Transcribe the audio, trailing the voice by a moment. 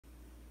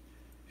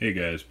Hey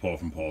guys, Paul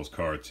from Paul's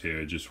Karts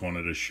here. Just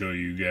wanted to show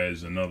you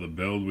guys another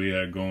build we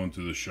had going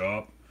to the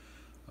shop.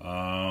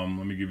 Let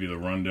me give you the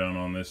rundown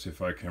on this if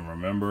I can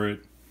remember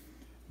it.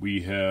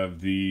 We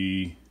have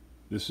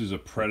this is a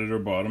Predator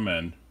bottom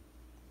end.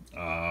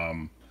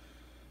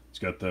 It's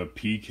got the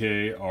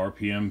PK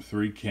RPM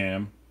 3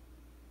 cam,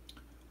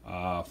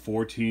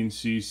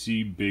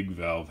 14cc big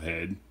valve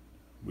head.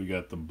 We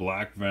got the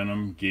Black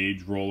Venom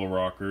gauge roller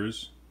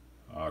rockers,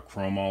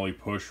 chromoly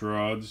push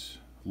rods,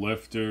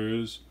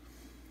 lifters,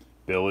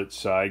 billet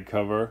side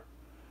cover.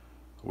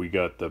 We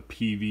got the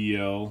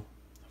PVL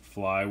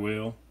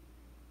flywheel,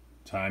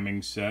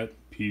 timing set,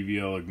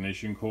 PVL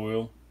ignition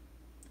coil.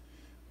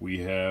 We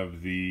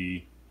have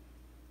the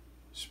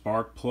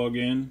spark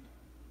plug-in.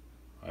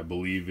 I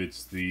believe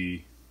it's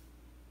the,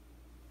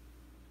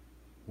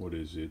 what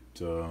is it? It's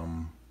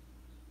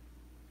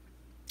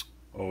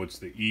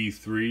the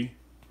E3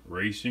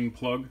 racing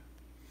plug.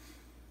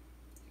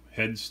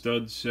 Head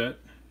stud set.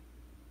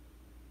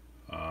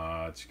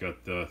 It's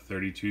got the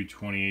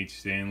 32/28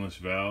 stainless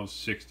valves,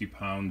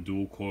 60-pound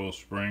dual coil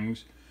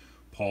springs,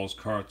 Paul's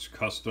Karts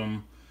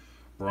custom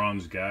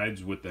bronze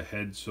guides with the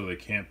head so they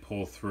can't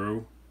pull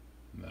through,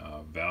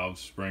 valve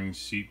springs,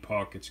 seat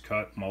pockets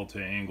cut,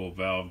 multi-angle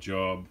valve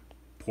job,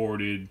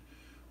 ported,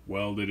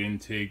 welded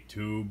intake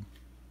tube,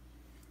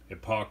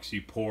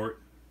 epoxy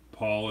port,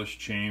 polished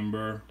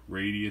chamber,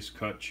 radius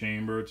cut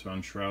chamber to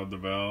unshroud the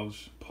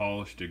valves,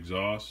 polished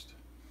exhaust.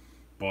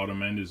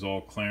 Bottom end is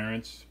all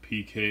clearance,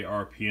 PK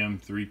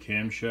RPM 3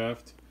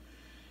 camshaft.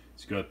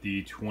 It's got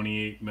the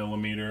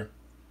 28mm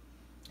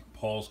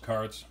Paul's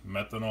Karts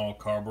methanol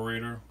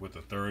carburetor with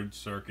a third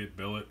circuit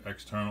billet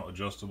external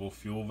adjustable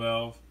fuel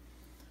valve.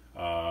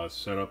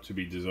 Set up to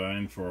be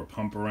designed for a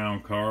pump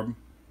around carb,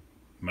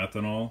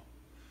 methanol.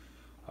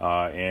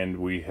 And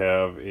we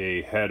have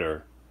a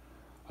header.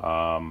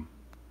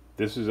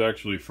 This is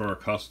actually for a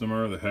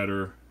customer. The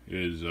header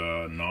is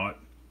not.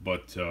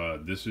 But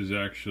this is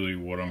actually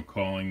what I'm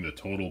calling the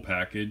total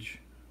package.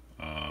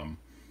 You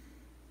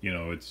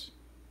know, it's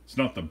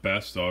not the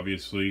best,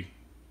 obviously,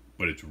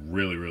 but it's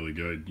really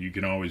good. You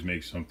can always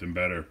make something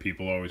better.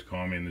 People always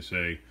call me and they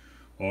say,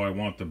 "Oh, I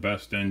want the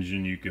best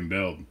engine you can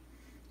build."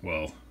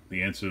 Well,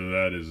 the answer to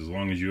that is, as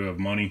long as you have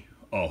money,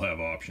 I'll have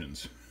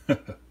options.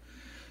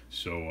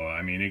 So,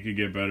 I mean, it could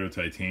get better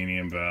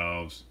titanium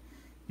valves.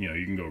 You know,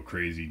 you can go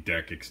crazy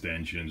deck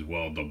extensions,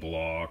 weld the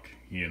block,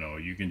 you know,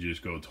 you can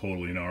just go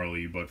totally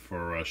gnarly. But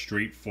for a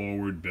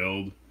straightforward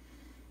build,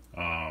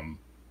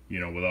 you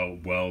know,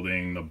 without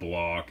welding the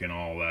block and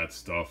all that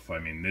stuff, I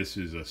mean, this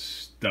is a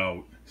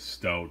stout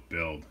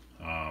build.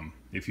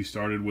 If you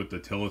started with the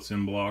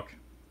Tillotson block,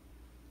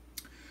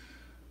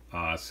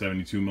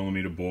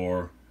 72mm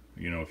bore,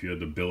 you know, if you had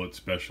the billet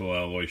special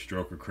alloy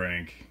stroker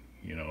crank,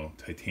 you know,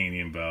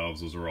 titanium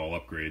valves, those are all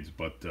upgrades.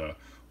 But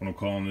what I'm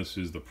calling this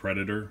is the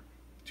Predator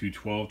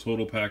 212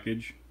 total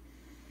package.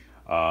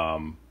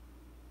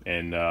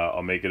 And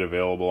I'll make it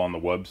available on the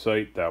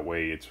website. That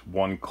way it's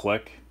one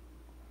click.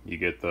 You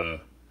get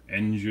the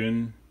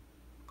engine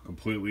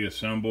completely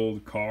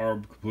assembled,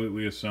 carb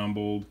completely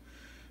assembled,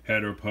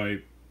 header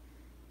pipe,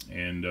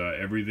 and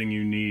everything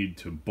you need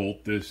to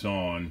bolt this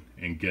on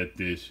and get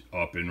this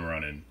up and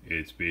running.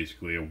 It's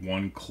basically a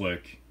one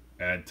click,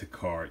 add to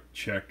cart,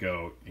 check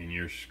out, and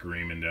you're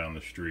screaming down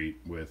the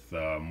street with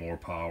more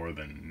power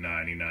than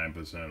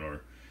 99%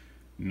 or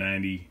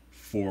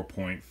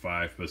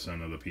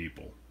 94.5% of the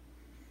people.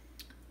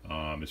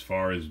 As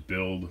far as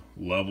build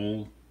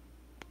level,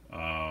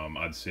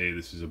 I'd say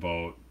this is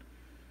about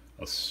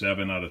a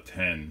 7 out of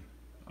 10.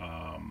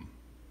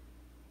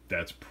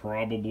 That's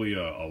probably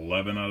a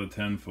 11 out of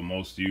 10 for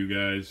most of you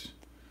guys,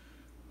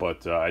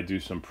 but I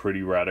do some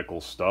pretty radical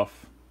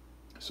stuff.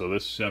 So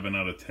this 7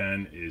 out of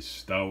 10 is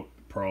stout,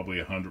 probably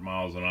 100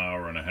 miles an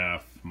hour and a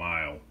half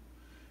mile,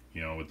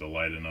 you know, with the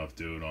light enough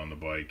dude on the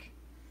bike.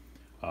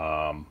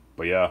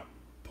 But yeah,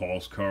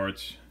 Paul's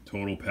Karts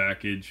total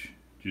package.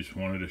 Just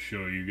wanted to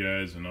show you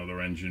guys another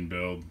engine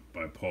build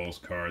by Paul's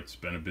Karts.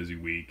 Been a busy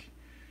week,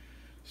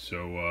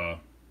 so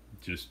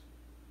just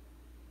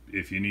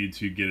if you need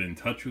to get in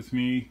touch with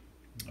me,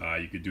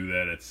 you could do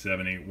that at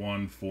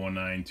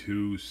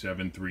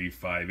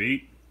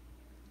 781-492-7358.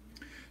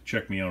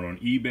 Check me out on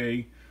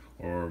eBay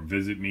or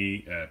visit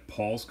me at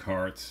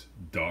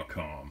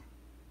paulskarts.com.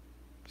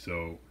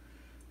 So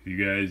if you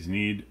guys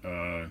need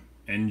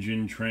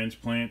engine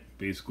transplant,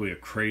 basically a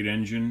crate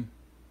engine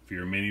for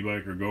your mini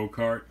bike or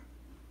go-kart,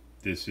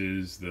 this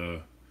is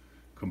the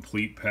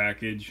complete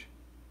package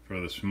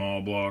for the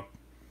small block.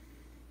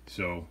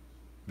 So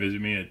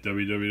visit me at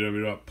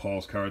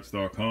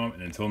www.paulskarts.com,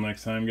 and until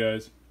next time,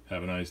 guys,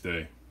 have a nice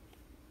day.